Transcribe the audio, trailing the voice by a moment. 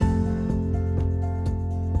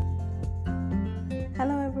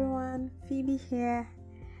here,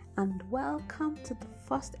 and welcome to the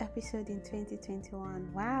first episode in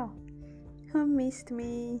 2021. Wow, who missed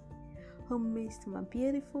me? Who missed my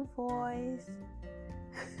beautiful voice?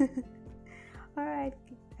 Alright,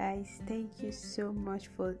 guys, thank you so much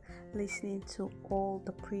for listening to all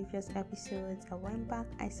the previous episodes. I went back,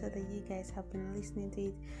 I saw that you guys have been listening to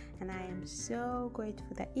it, and I am so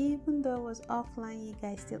grateful that even though I was offline, you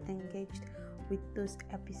guys still engaged with those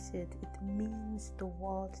episodes. It means the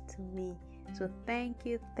world to me. So thank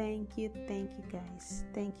you guys.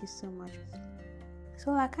 Thank you so much.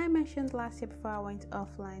 So like I mentioned last year before I went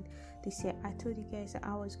offline this year, I told you guys that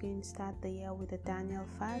I was going to start the year with a Daniel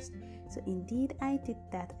fast. So indeed I did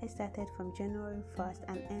that. I started from January 1st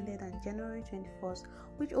and ended on January 21st,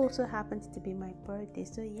 which also happens to be my birthday.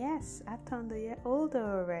 So yes, I turned a year older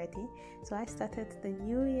already. So I started the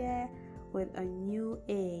new year with a new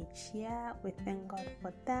age. Yeah, we thank God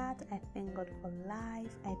for that. I thank God for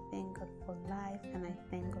life. I thank God for life, and I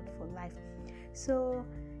thank God for life. So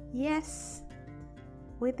yes,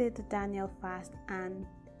 we did the Daniel fast, and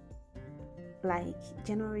like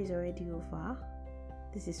January is already over.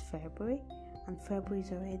 This is February, and February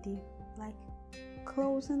is already like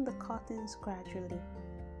closing the curtains gradually.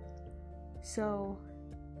 So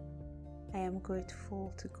I am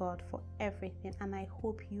grateful to God for everything, and I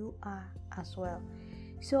hope you are as well.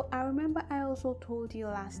 So I remember I also told you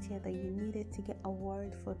last year that you needed to get a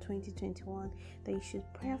word for 2021, that you should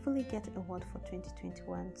prayerfully get a word for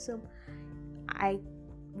 2021. So I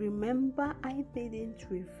remember I didn't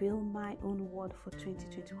reveal my own word for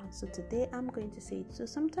 2021. So today I'm going to say it. So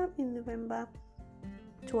sometime in November,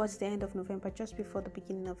 towards the end of November, just before the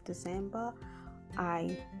beginning of December,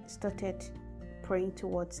 I started praying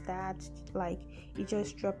towards that. Like, it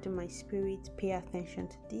just dropped in my spirit, pay attention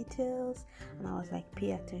to details. And I was like,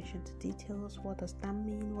 pay attention to details. What does that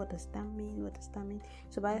mean? What does that mean? What does that mean?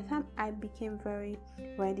 So by the time I became very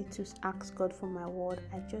ready to ask God for my word,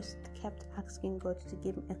 I just kept asking God to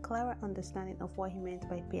give me a clearer understanding of what he meant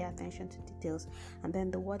by pay attention to details. And then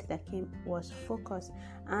the word that came was focus.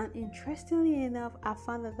 And interestingly enough, I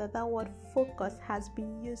found that word focus has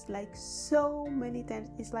been used like so many times.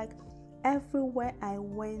 It's like everywhere I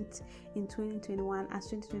went in 2021, as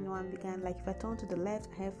 2021 began, like if I turn to the left,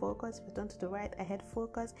 I had focus. If I turn to the right, I had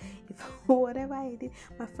focus. If whatever I did,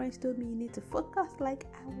 my friends told me you need to focus. Like,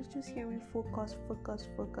 I was just hearing focus,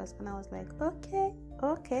 and I was like, okay,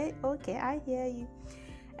 I hear you.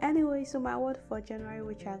 Anyway, so my word for January,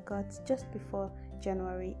 which I got just before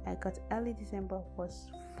January, I got early December,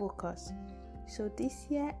 was focus. So this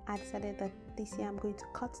year, I decided that this year I'm going to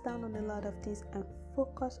cut down on a lot of things and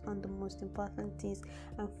focus on the most important things,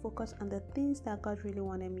 and focus on the things that God really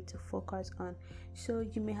wanted me to focus on. So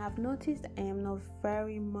you may have noticed I am not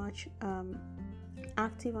very much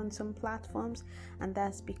active on some platforms, and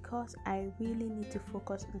that's because I really need to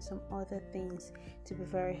focus on some other things. To be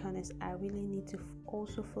very honest, I really need to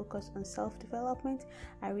also focus on self-development.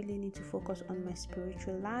 I really need to focus on my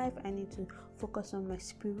spiritual life. I need to focus on my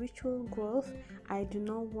spiritual growth. I do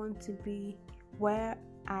not want to be where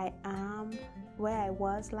I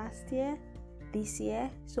was last year, this year.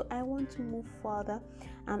 So I want to move further,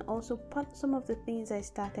 and also put some of the things I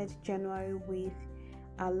started January with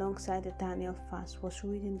alongside the Daniel fast was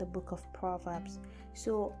reading the book of Proverbs.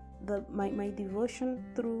 So my devotion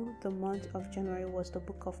through the month of January was the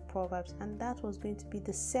book of Proverbs, and that was going to be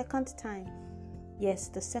the second time. Yes,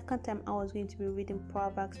 the second time I was going to be reading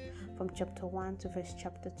Proverbs from chapter 1 to verse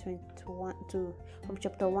chapter 21 from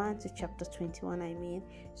chapter 1 to chapter 21,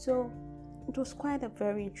 So it was quite a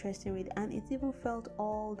very interesting read, and it even felt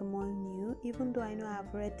all the more new. Even though I know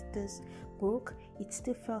I've read this book, it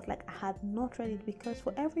still felt like I had not read it, because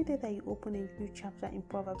for every day that you open a new chapter in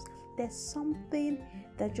Proverbs, there's something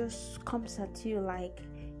that just comes at you, like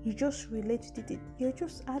you just relate to it.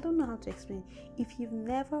 I don't know how to explain. If you've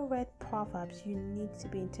never read Proverbs, you need to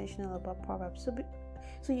be intentional about Proverbs.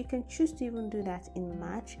 So you can choose to even do that in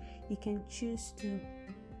March. You can choose to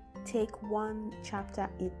take one chapter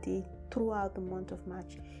a day throughout the month of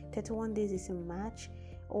March. 31 days is in March,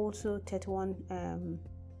 also 31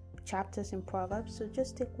 chapters in Proverbs. So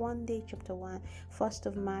just take one day, chapter 1, 1st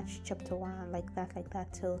of March, chapter 1, like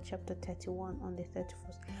that till chapter 31 on the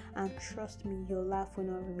 31st. And trust me, your life will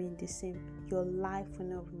not remain the same.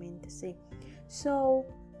 So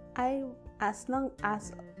as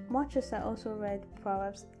much as I also read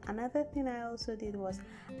Proverbs, another thing I also did was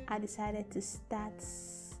I decided to start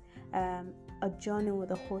a journey with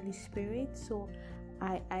the Holy Spirit. So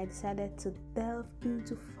I decided to delve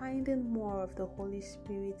into finding more of the Holy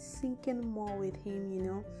Spirit, sinking more with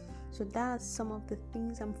Him, So that's some of the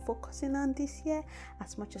things I'm focusing on this year,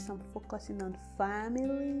 as much as I'm focusing on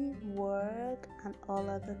family, work, and all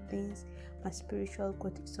other things. My spiritual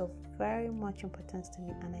growth is of very much importance to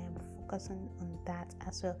me, and I am focusing on that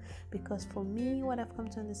as well, because for me, what I've come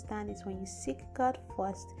to understand is when you seek God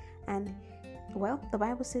first, and well, the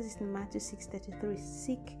Bible says it's in Matthew 6:33,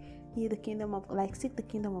 seek the kingdom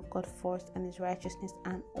of God first and his righteousness,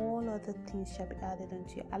 and all other things shall be added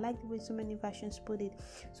unto you. I like the way so many versions put it.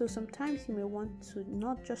 So sometimes you may want to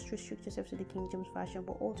not just restrict yourself to the King James version,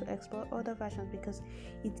 but also explore other versions, because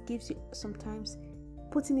it gives you, sometimes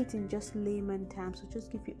putting it in just layman terms, so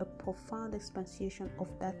just give you a profound expansion of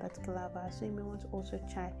that particular verse. So you may want to also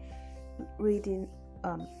try reading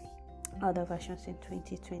other versions in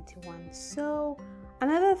 2021. So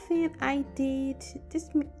another thing I did this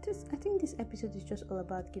I think this episode is just all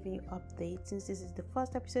about giving you updates, since this is the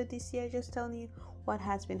first episode this year, just telling you what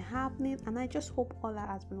has been happening, and I just hope all that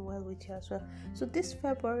has been well with you as well. So this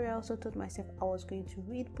February, I also told myself I was going to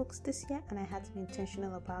read books this year, and I had to be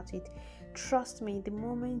intentional about it. Trust me, the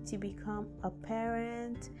moment you become a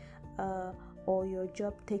parent, or your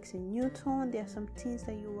job takes a new turn, there are some things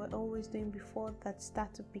that you were always doing before that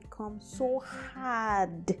start to become so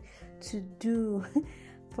hard to do.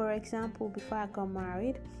 For example, before I got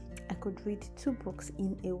married, I could read 2 books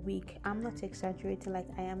in a week. I'm not exaggerating, like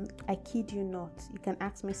I kid you not. You can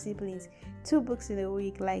ask my siblings. 2 books in a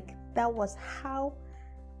week, like that was how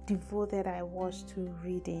devoted I was to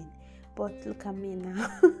reading. But look at me now.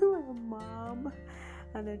 I'm a mom,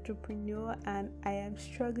 an entrepreneur, and I am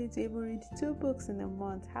struggling to even read 2 books in a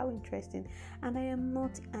month. How interesting. And I am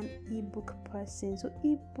not an ebook person, so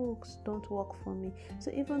ebooks don't work for me.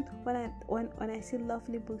 So even when I see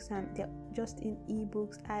lovely books and they're just in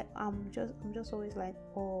ebooks, I'm just always like,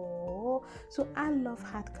 oh. So I love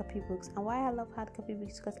hard copy books, and why I love hard copy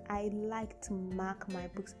books, because I like to mark my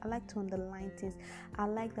books. I like to underline things. I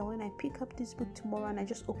like that when I pick up this book tomorrow and I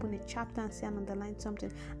just open a chapter and see and underline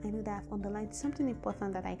something, I know that I've underlined something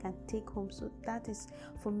important that I can take home. So that is,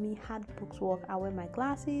 for me, hard books work. I wear my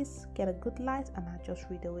glasses, get a good light, and I just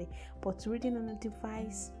read away. But reading on a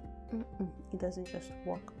device, it doesn't just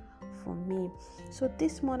work for me. So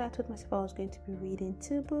this month I told myself I was going to be reading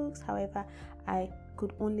 2 books. However, I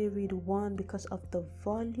could only read 1 because of the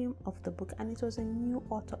volume of the book, and it was a new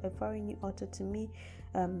author, a very new author to me,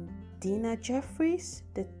 Dina Jeffries,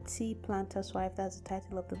 The Tea Planter's Wife. That's the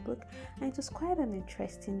title of the book, and it was quite an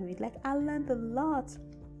interesting read. Like, I learned a lot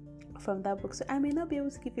from that book, so I may not be able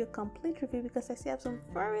to give you a complete review because I still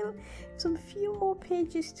have some few more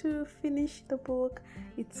pages to finish the book.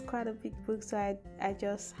 It's quite a big book, so I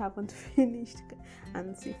just haven't finished,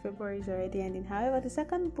 and see, February is already ending. However, the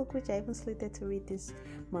second book, which I even slated to read this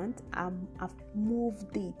month, I've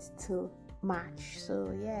moved it to March.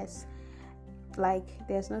 So yes, like,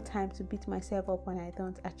 there's no time to beat myself up when I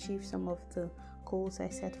don't achieve some of the goals I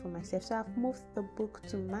set for myself. So I've moved the book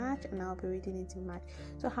to March, and I'll be reading it in March.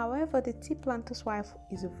 So however, The Tea Planter's Wife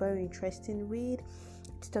is a very interesting read.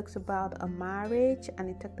 It talks about a marriage, and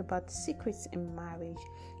it talked about secrets in marriage.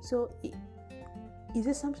 So is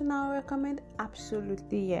it something I'll recommend?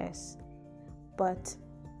 Absolutely yes, but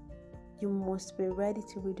you must be ready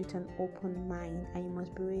to read it with an open mind, and you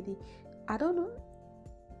must be ready. I don't know,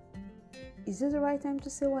 is this the right time to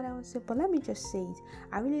say what I want to say? But let me just say it.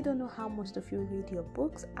 I really don't know how most of you read your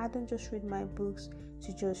books. I don't just read my books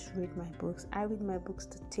to just read my books. I read my books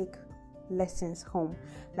to take lessons home.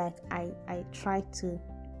 Like, I try to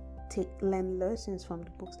learn lessons from the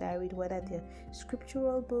books that I read, whether they're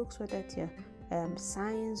scriptural books, whether they're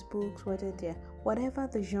science books, whether they're whatever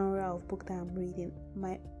the genre of book that I'm reading.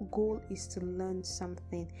 My goal is to learn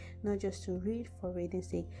something, not just to read for reading's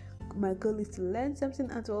sake. My goal is to learn something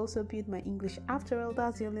and to also build my English. After all,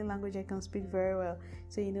 that's the only language I can speak very well.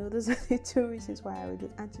 So those are the 2 reasons why I read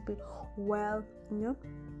it. And to be well,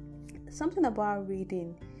 something about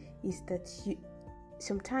reading is that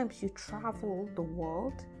sometimes you travel the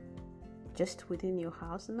world just within your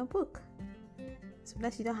house in a book.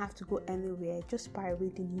 Sometimes you don't have to go anywhere. Just by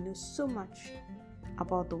reading, you know so much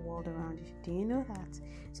about the world around you. Do you know that?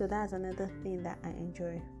 So that's another thing that I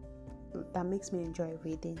enjoy, that makes me enjoy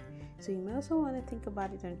reading. So you may also want to think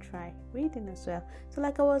about it and try reading as well. So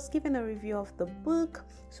like I was giving a review of the book.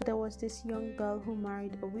 So there was this young girl who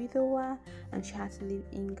married a widower, and she had to leave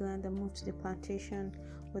England and move to the plantation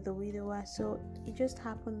with the widower. So it just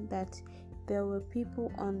happened that there were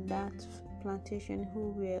people on that plantation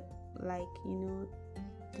who were like,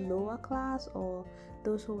 lower class, or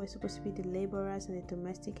those who were supposed to be the laborers and the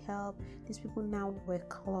domestic help, these people now were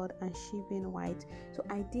colored and she being white. So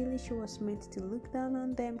ideally she was meant to look down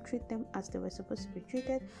on them, treat them as they were supposed to be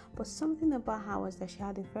treated. But something about her was that she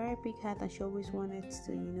had a very big heart and she always wanted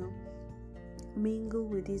to, mingle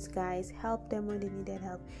with these guys, help them when they needed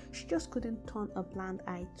help. She just couldn't turn a blind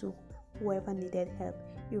eye to whoever needed help,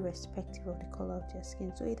 irrespective of the color of their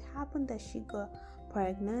skin. So it happened that she got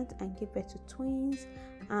pregnant and gave birth to twins,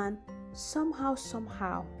 and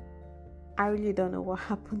somehow, I really don't know what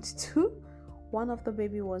happened to one of the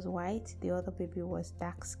baby was white, the other baby was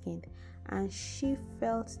dark skinned, and she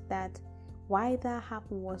felt that why that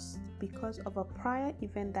happened was because of a prior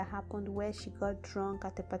event that happened where she got drunk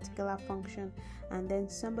at a particular function, and then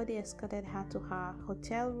somebody escorted her to her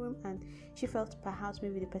hotel room, and she felt perhaps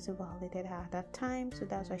maybe the person violated her at that time, so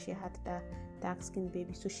that's why she had that dark-skinned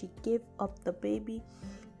baby. So she gave up the baby,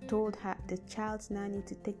 told her the child's nanny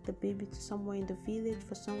to take the baby to somewhere in the village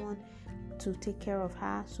for someone to take care of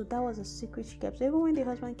her. So that was a secret she kept. So even when the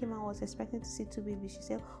husband came out, I was expecting to see two babies. She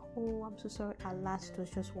said, "Oh, I'm so sorry, at last it was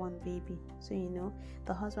just one baby." So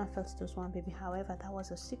the husband felt it was one baby. However, that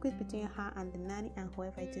was a secret between her and the nanny and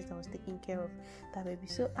whoever it is that was taking care of that baby.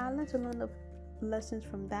 So I learned a lot of lessons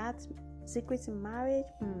from that. Secrets in marriage,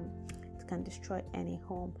 it can destroy any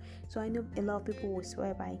home. So I know a lot of people will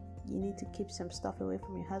swear by you need to keep some stuff away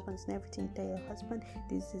from your husband. It's not everything you tell your husband.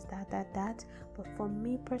 This is that. But for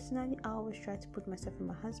me personally, I always try to put myself in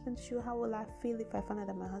my husband's shoe. How will I feel if I found out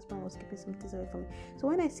that my husband was keeping some things away from me? So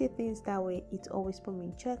when I see things that way, it always put me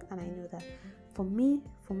in check, and I know that for me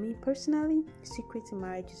personally, secrets in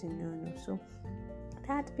marriage is a no-no. So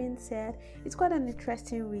that being said, it's quite an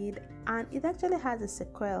interesting read, and it actually has a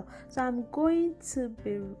sequel. So I'm going to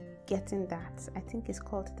be getting that. I think it's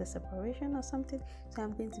called The Separation or something. So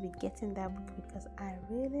I'm going to be getting that book because I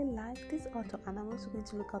really like this author, and I'm also going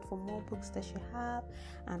to look out for more books that she have,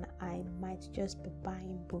 and I might just be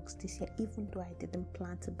buying books this year, even though I didn't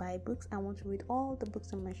plan to buy books. I want to read all the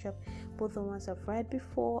books in my shop, both the ones I've read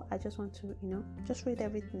before. I just want to just read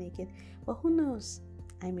everything again. But who knows,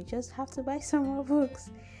 I may just have to buy some more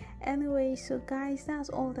books. Anyway, so guys, that's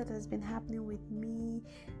all that has been happening with me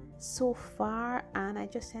so far, and I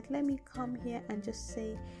just said let me come here and just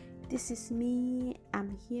say this is me.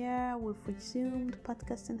 I'm here. We've resumed.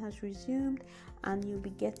 Podcasting has resumed, and you'll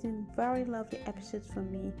be getting very lovely episodes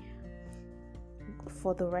from me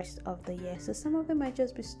for the rest of the year. So some of them might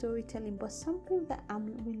just be storytelling, but something that I'm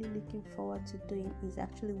really looking forward to doing is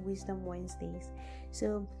actually Wisdom Wednesdays.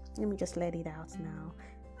 So let me just let it out now.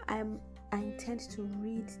 I intend to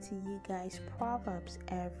read to you guys Proverbs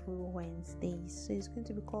every Wednesday. So it's going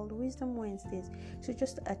to be called Wisdom Wednesdays. So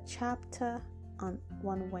just a chapter on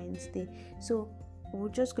one Wednesday. So we're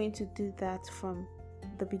just going to do that from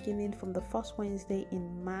the beginning, from the first Wednesday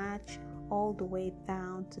in March all the way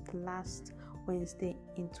down to the last Wednesday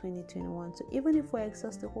in 2021. So even if we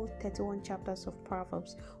exhaust the whole 31 chapters of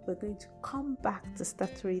Proverbs, we're going to come back to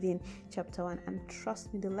start reading chapter 1, and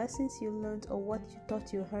trust me, the lessons you learned or what you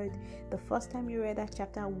thought you heard the first time you read that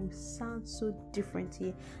chapter will sound so different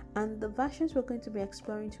here. And the versions we're going to be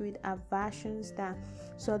exploring to read are versions that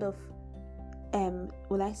sort of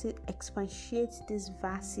expatiate these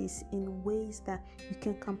verses in ways that you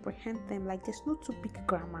can comprehend them. Like there's no too big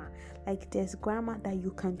grammar, like there's grammar that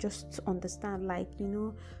you can just understand, like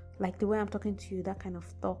the way I'm talking to you, that kind of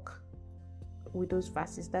talk with those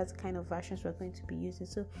verses. That's the kind of versions we're going to be using.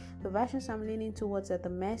 So the versions I'm leaning towards are the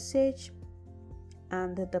Message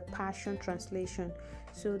and the Passion Translation.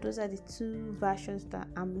 So those are the two versions that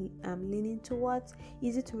I'm leaning towards.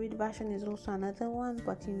 Easy to read version is also another one,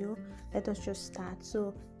 but let us just start.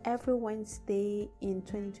 So every Wednesday in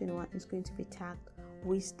 2021 is going to be tagged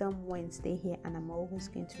Wisdom Wednesday here, and I'm always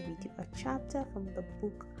going to read you a chapter from the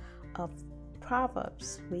book of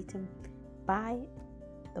Proverbs written by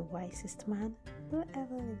the wisest man who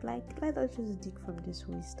ever lived. Like, let us just dig from this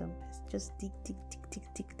wisdom. Let's just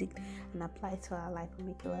dig and apply it to our life and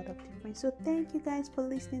make a lot of difference. So thank you guys for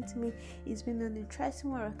listening to me. It's been an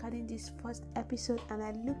interesting one recording this first episode, and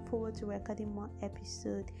I look forward to recording more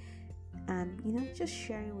episodes and just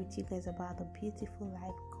sharing with you guys about the beautiful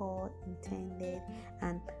life God intended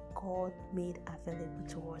and God made available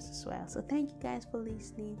to us as well. So thank you guys for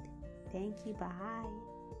listening. Thank you.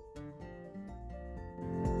 Bye.